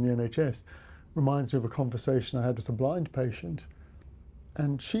letters from the NHS, reminds me of a conversation I had with a blind patient.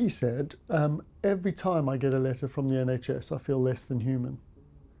 And she said, every time I get a letter from the NHS, I feel less than human.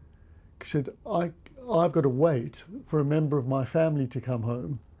 She said, I've got to wait for a member of my family to come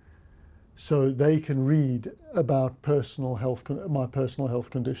home so they can read about my personal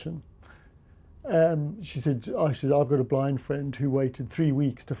health condition. She said, I've got a blind friend who waited 3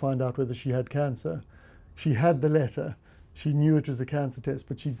 weeks to find out whether she had cancer. She had the letter. She knew it was a cancer test,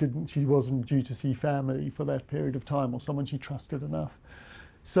 but she wasn't due to see family for that period of time, or someone she trusted enough.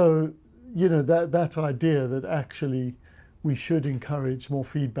 So, that idea that actually we should encourage more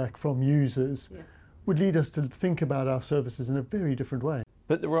feedback from users would lead us to think about our services in a very different way.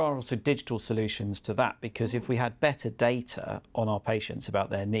 But there are also digital solutions to that, because if we had better data on our patients about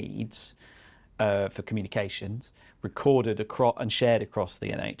their needs for communications, recorded and shared across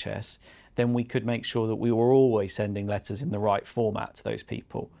the NHS, then we could make sure that we were always sending letters in the right format to those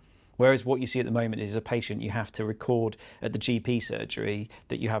people. Whereas what you see at the moment is, a patient, you have to record at the GP surgery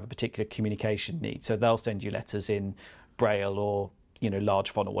that you have a particular communication need. So they'll send you letters in Braille or large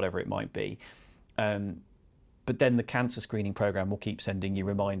font or whatever it might be. But then the cancer screening program will keep sending you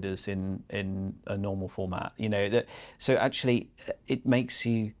reminders in a normal format. So actually, it makes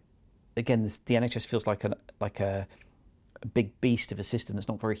you, again, the NHS feels like a big beast of a system that's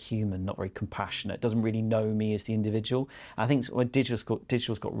not very human, not very compassionate, doesn't really know me as the individual. I think what digital's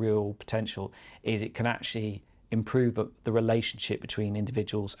got real potential is it can actually improve the relationship between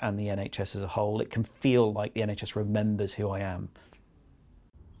individuals and the NHS as a whole. It can feel like the NHS remembers who I am.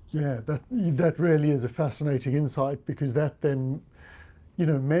 Yeah, that really is a fascinating insight, because that then,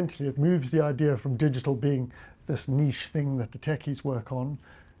 mentally it moves the idea from digital being this niche thing that the techies work on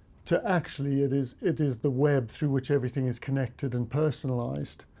to actually it is the web through which everything is connected and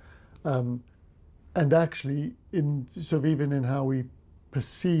personalised. And actually, even in how we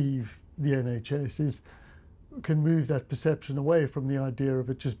perceive the NHS can move that perception away from the idea of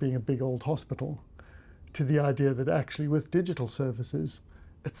it just being a big old hospital to the idea that actually with digital services,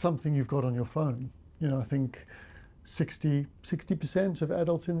 it's something you've got on your phone. I think 60% of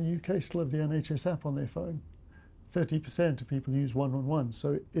adults in the UK still have the NHS app on their phone. 30% of people use 111.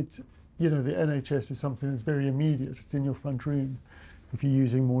 So it's, the NHS is something that's very immediate. It's in your front room if you're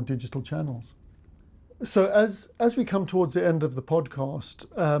using more digital channels. So as we come towards the end of the podcast,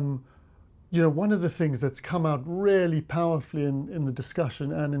 one of the things that's come out really powerfully in the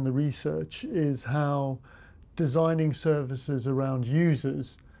discussion and in the research is how designing services around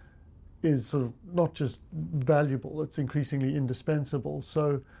users is sort of not just valuable, it's increasingly indispensable.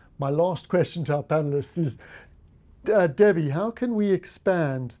 So my last question to our panelists is, Debbie, how can we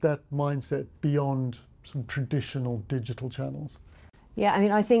expand that mindset beyond some traditional digital channels? Yeah,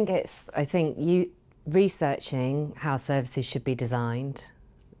 I think you researching how services should be designed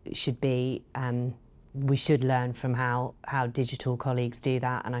should be, we should learn from how digital colleagues do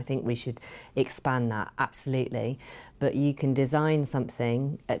that, and I think we should expand that, absolutely. But you can design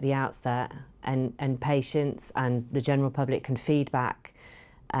something at the outset and patients and the general public can feedback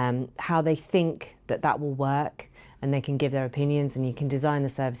how they think that will work, and they can give their opinions and you can design the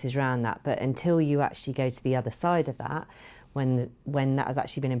services around that. But until you actually go to the other side of that, when that has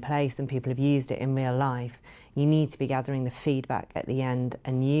actually been in place and people have used it in real life, you need to be gathering the feedback at the end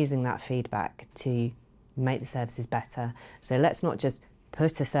and using that feedback to make the services better. So let's not just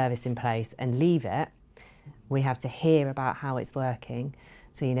put a service in place and leave it. We have to hear about how it's working.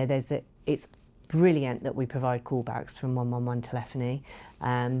 So, it's brilliant that we provide callbacks from 111 telephony,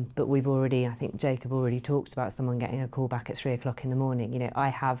 but I think Jacob already talked about someone getting a call back at 3 o'clock in the morning. I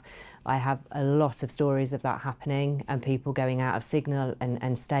have a lot of stories of that happening, and people going out of signal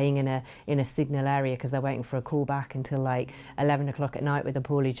and staying in a signal area because they're waiting for a call back until like 11 o'clock at night with a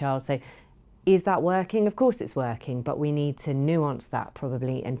poorly child. So is that working? Of course it's working, but we need to nuance that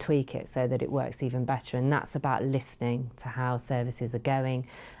probably and tweak it so that it works even better. And that's about listening to how services are going,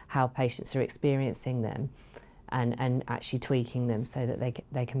 how patients are experiencing them, and actually tweaking them so that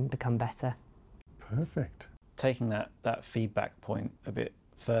they can become better. Perfect. Taking that feedback point a bit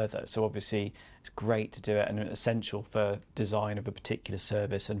further, so obviously it's great to do it and essential for design of a particular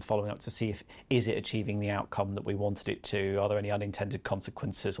service and following up to see is it achieving the outcome that we wanted it to, are there any unintended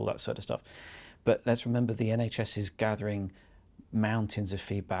consequences, all that sort of stuff. But let's remember the NHS is gathering mountains of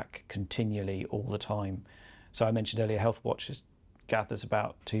feedback continually all the time. So I mentioned earlier Healthwatch gathers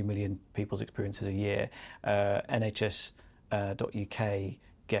about 2 million people's experiences a year. NHS.uk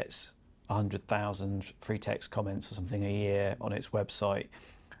gets 100,000 free text comments or something a year on its website.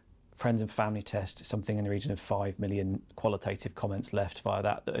 Friends and Family Test is something in the region of 5 million qualitative comments left via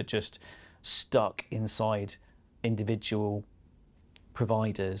that are just stuck inside individual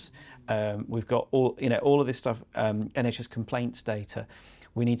providers. We've got all of this stuff, NHS complaints data.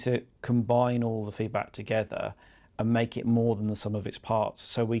 We need to combine all the feedback together and make it more than the sum of its parts,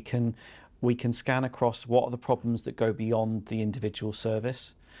 so we can scan across what are the problems that go beyond the individual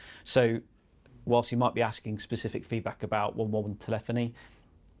service. So whilst you might be asking specific feedback about 111 telephony,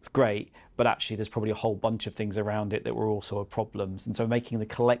 it's great, but actually there's probably a whole bunch of things around it that were also problems. And so making the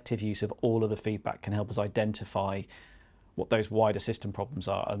collective use of all of the feedback can help us identify what those wider system problems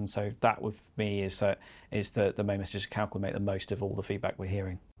are. And so that, with me, is the main message: how can we make the most of all the feedback we're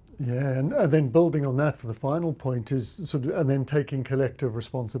hearing? Yeah, and then building on that for the final point is and then taking collective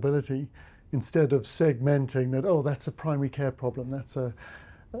responsibility instead of segmenting that, that's a primary care problem, that's an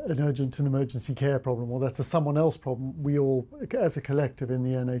urgent and emergency care problem, or that's a someone else problem. We all, as a collective in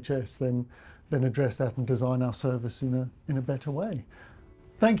the NHS, then address that and design our service in a better way.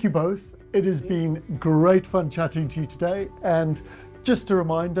 Thank you both. It has been great fun chatting to you today. And just a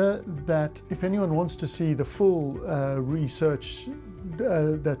reminder that if anyone wants to see the full research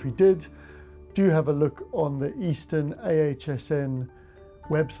that we did, do have a look on the Eastern AHSN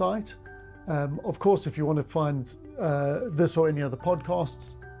website. Of course, if you want to find this or any other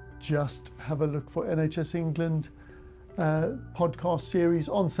podcasts, just have a look for NHS England podcast series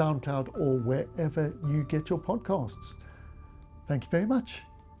on SoundCloud or wherever you get your podcasts. Thank you very much.